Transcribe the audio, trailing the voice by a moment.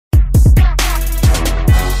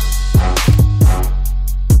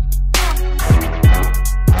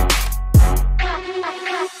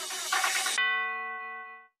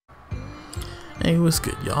what's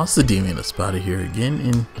good, y'all? It's the Deviant Espada here again,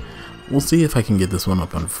 and we'll see if I can get this one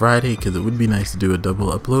up on Friday, because it would be nice to do a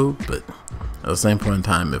double upload, but at the same point in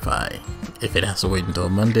time, if it has to wait until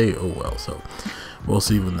Monday, oh well. So we'll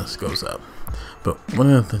see when this goes up. But one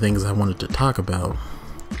of the things I wanted to talk about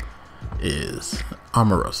is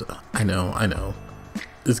Omarosa. I know,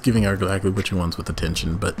 it's giving her exactly what she wants with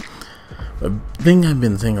attention, but the thing I've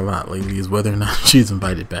been saying a lot lately is whether or not she's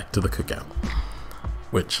invited back to the cookout.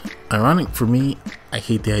 Which, ironic for me, I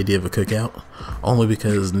hate the idea of a cookout, only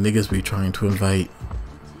because niggas be trying to invite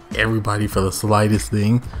everybody for the slightest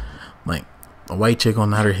thing. Like, a white chick will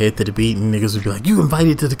nod her head to the beat, and niggas would be like, "You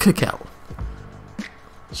invited to the cookout."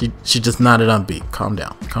 She just nodded on beat. Calm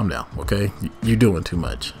down, okay? You doing too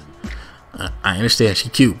much. I understand she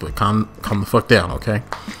cute, but calm the fuck down, okay?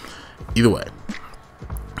 Either way,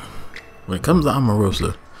 when it comes to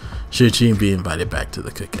Omarosa, should she be invited back to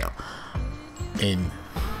the cookout? And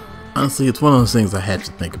honestly, it's one of those things I had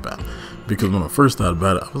to think about, because when I first thought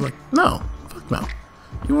about it, I was like, no, fuck no.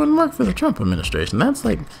 You wouldn't work for the Trump administration. That's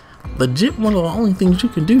like legit one of the only things you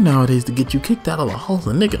can do nowadays to get you kicked out of the halls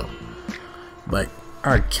of niggerdom. Like,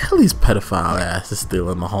 R. Kelly's pedophile ass is still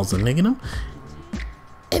in the halls of niggerdom,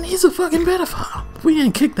 and he's a fucking pedophile. We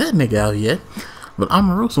ain't kicked that nigga out yet. But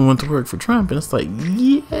Omarosa went to work for Trump, and it's like,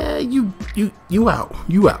 yeah, you out.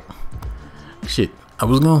 Shit. I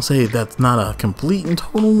was gonna say that's not a complete and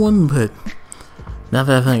total one, but now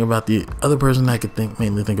that I think about the other person I could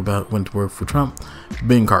mainly think about went to work for Trump,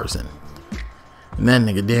 Ben Carson. And that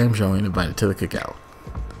nigga damn sure ain't invited to the cookout.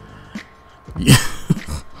 Yeah.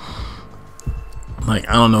 Like,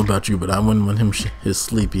 I don't know about you, but I wouldn't want him his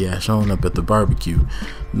sleepy ass showing up at the barbecue.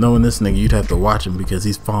 Knowing this nigga, you'd have to watch him because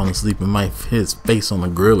he's falling asleep and his face on the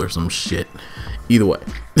grill or some shit. Either way.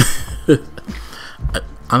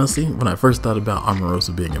 Honestly, when I first thought about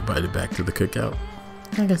Omarosa being invited back to the cookout,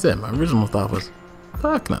 like I said, my original thought was,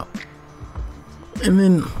 fuck no. And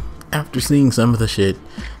then, after seeing some of the shit,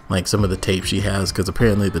 like some of the tape she has, because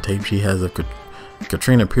apparently the tape she has of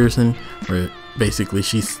Katrina Pearson, where basically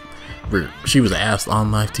she was asked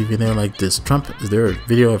on live TV, and they're like, is there a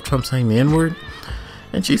video of Trump saying the N-word?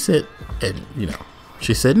 And she said,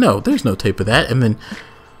 she said, no, there's no tape of that. And then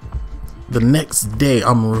the next day,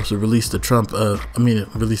 Omarosa released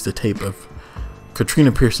released a tape of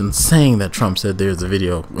Katrina Pearson saying that Trump said there's a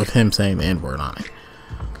video of him saying the N-word on it.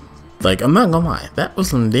 Like, I'm not gonna lie, that was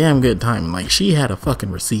some damn good timing. Like, she had a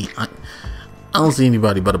fucking receipt. I don't see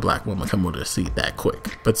anybody but a black woman come with a receipt that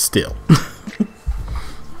quick, but still.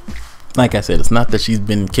 Like I said, it's not that she's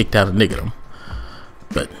been kicked out of niggerdom,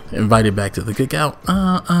 but invited back to the cookout,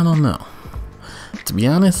 I don't know. To be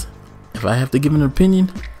honest, if I have to give an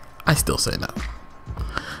opinion, I still say no.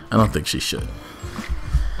 I don't think she should.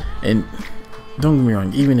 And don't get me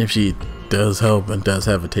wrong, even if she does help and does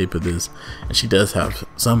have a tape of this, and she does have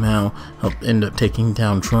somehow help end up taking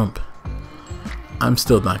down Trump, I'm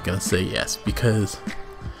still not gonna say yes, because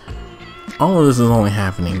all of this is only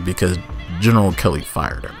happening because General Kelly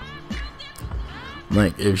fired her.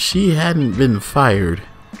 Like, if she hadn't been fired,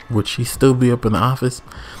 would she still be up in the office?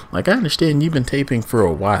 Like, I understand you've been taping for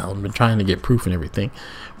a while and been trying to get proof and everything,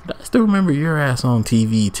 but I still remember your ass on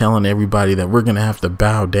TV telling everybody that we're gonna have to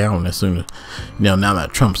bow down as soon as, now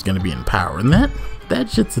that Trump's gonna be in power. And that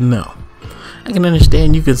shit's a no. I can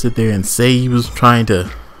understand you could sit there and say you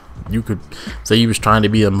could say he was trying to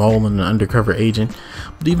be a mole and an undercover agent,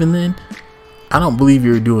 but even then, I don't believe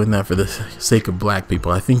you were doing that for the sake of black people.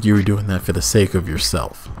 I think you were doing that for the sake of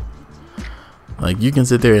yourself. Like, you can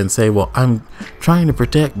sit there and say, well, I'm trying to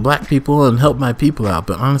protect black people and help my people out,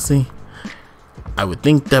 but honestly, I would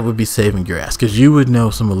think that would be saving your ass, because you would know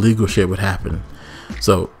some illegal shit would happen.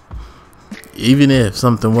 So even if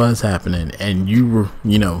something was happening and you were,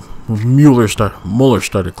 Mueller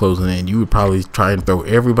started closing in, you would probably try and throw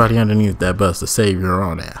everybody underneath that bus to save your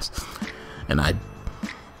own ass. And I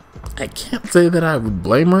can't say that I would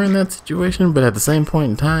blame her in that situation, but at the same point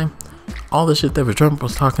in time, all the shit that Trump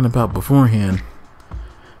was talking about beforehand,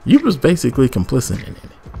 you was basically complicit in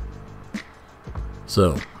it.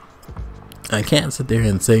 So I can't sit there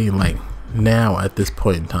and say, like, now at this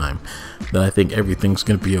point in time that I think everything's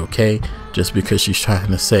gonna be okay just because she's trying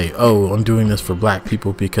to say, oh, I'm doing this for black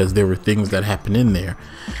people because there were things that happened in there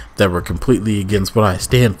that were completely against what I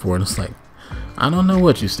stand for. And it's like, I don't know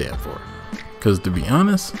what you stand for, because to be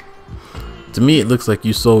honest, to me it looks like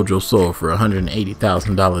you sold your soul for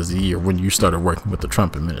 $180,000 a year when you started working with the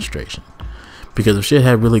Trump administration. Because if shit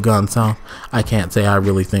had really gone south, I can't say I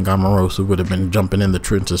really think Omarosa would have been jumping in the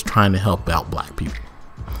trenches trying to help out black people.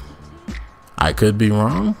 I could be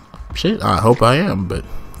wrong. Shit, I hope I am, but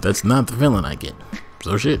that's not the feeling I get.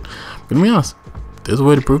 So shit, gonna be honest, there's a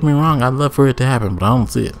way to prove me wrong, I'd love for it to happen, but I don't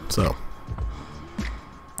see it. So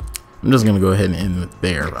I'm just gonna go ahead and end it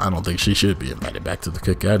there. I don't think she should be invited back to the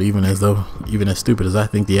cookout, even as stupid as I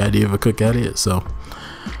think the idea of a cookout is. So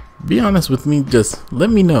be honest with me, just let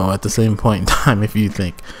me know at the same point in time if you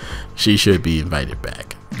think she should be invited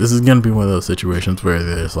back. This is gonna be one of those situations where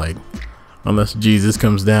there's like, unless Jesus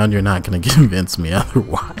comes down, you're not gonna convince me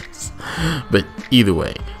otherwise. But either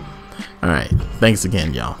way, alright, thanks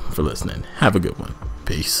again y'all for listening. Have a good one.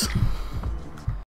 Peace.